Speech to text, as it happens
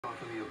Cuts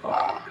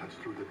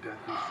through the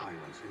deathly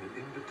silence in an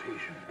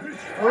invitation.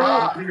 Who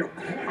are you?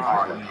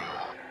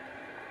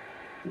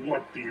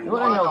 What do you You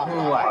wanna know who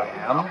I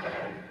am?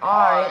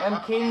 I am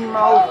King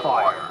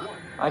Malfire.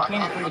 I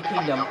came from the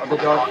kingdom of the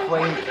Dark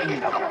Flame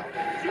Kingdom.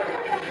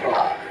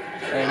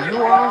 And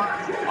you are?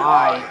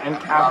 I am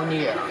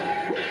Kavender.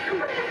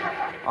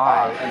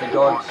 I am the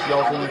Dark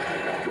Xaldjinn,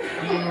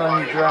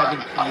 Demon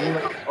Dragon King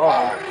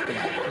of the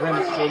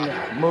Crimson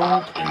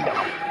Moon Kingdom.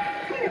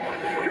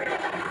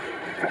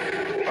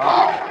 I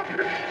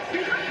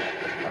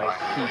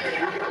see.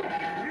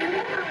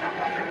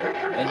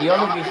 And the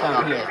only reason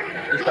I'm here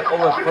is to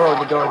overthrow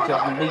the Dark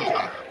Xaldjinn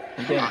Legion,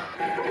 and then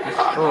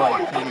destroy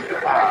King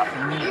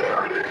Fafnir.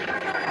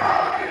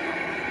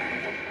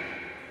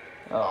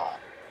 Oh.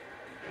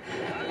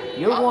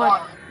 You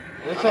want...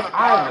 You said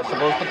I was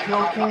supposed to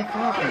kill King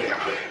Fafnir.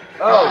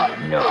 Oh,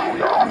 no,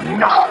 you're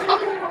not!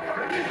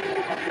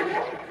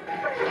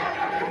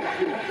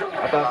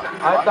 I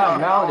thought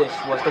Maldus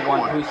was the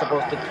one who's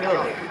supposed to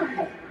kill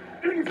him.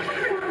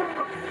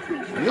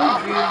 You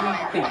really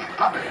think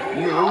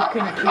you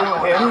can kill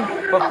him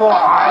before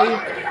I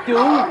do?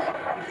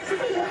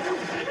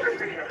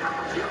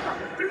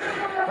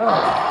 Oh.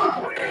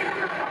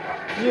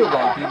 You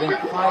won't even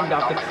find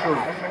out the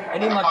truth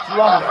any much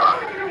longer.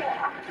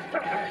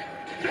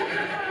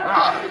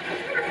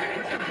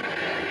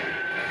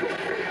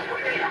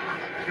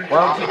 Why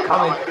don't you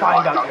come and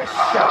find out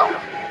yourself?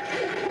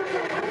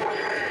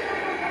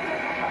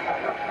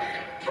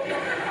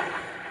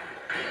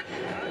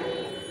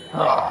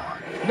 Oh,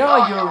 now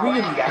you're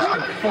really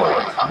asking for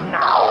it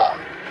now.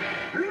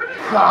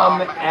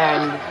 Come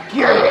and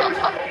get it.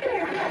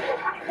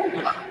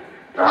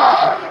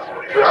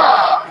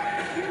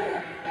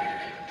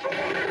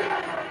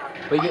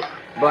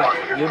 But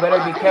you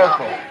better be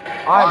careful.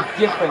 I'm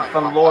different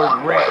from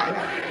Lord Red.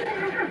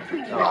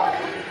 Oh,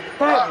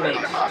 that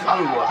makes two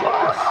of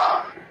us.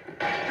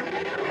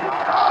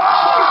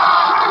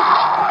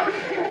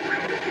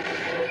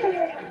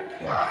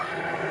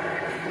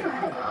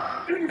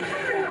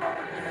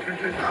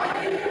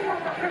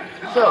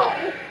 So,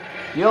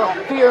 you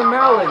don't fear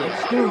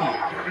Malfire, do you?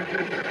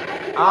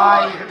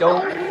 I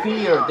don't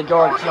fear the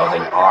Dark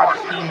Xaldjinn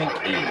Archdemon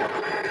King.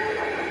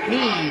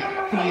 He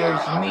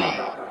fears me.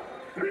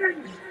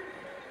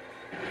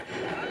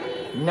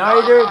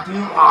 Neither do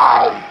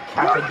I,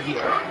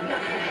 Kavender.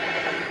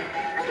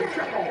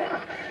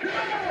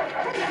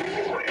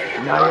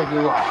 Neither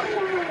do I.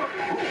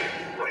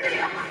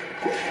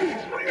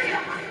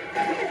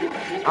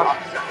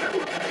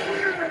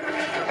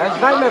 As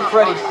Nightmare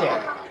Freddy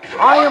said,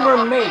 I am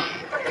remade,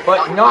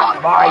 but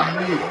not by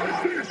you.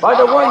 By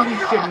the one you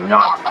should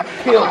not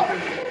kill.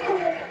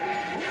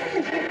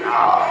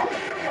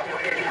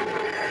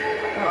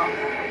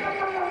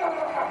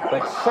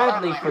 But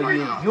sadly for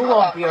you, you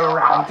won't be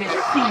around to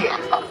see it.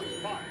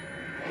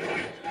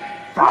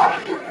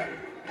 Fine.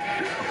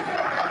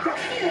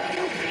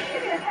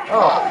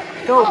 Oh,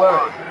 don't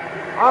worry.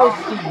 I'll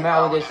see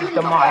Maldus'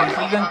 demise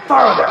even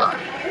further.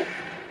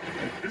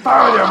 And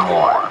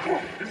furthermore.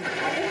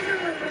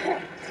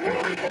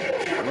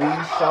 We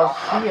shall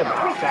see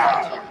about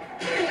that.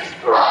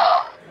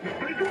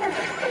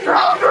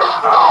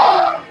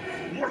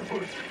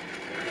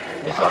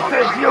 This will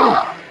finish you!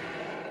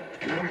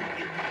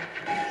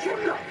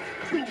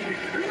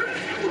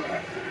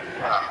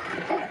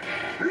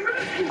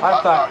 I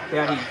thought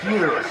Daddy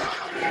Dearest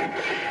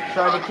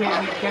tried to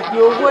keep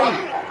you away.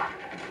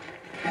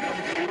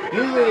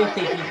 You really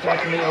think he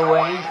kept me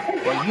away?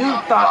 Well, you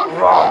thought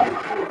wrong.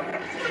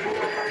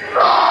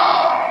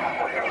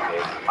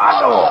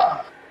 Battle!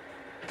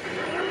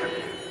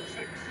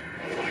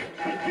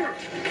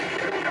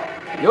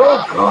 You're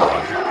good.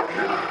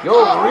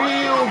 You're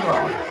real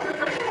good.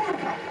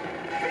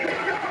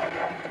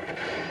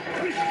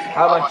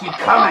 How about you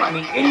come at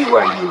me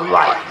anywhere you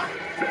like?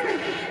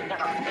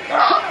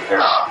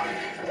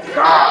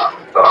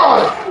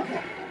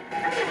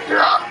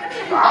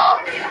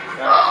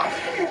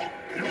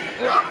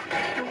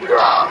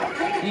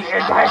 The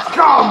end has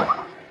come!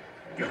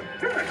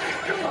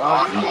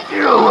 I'll eat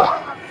you!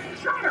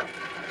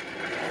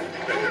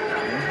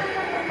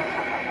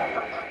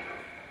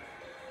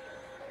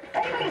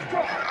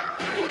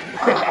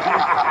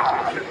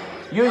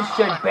 You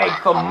should beg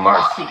for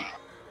mercy.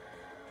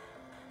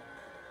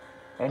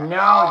 And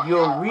now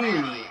you're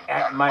really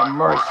at my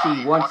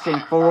mercy once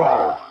and for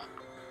all.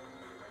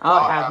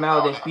 I'll have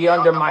Maldus be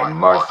under my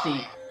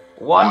mercy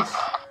once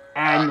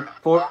and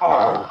for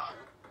all.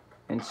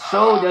 And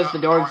so does the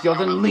Dark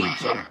Xaldjinn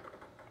Legion.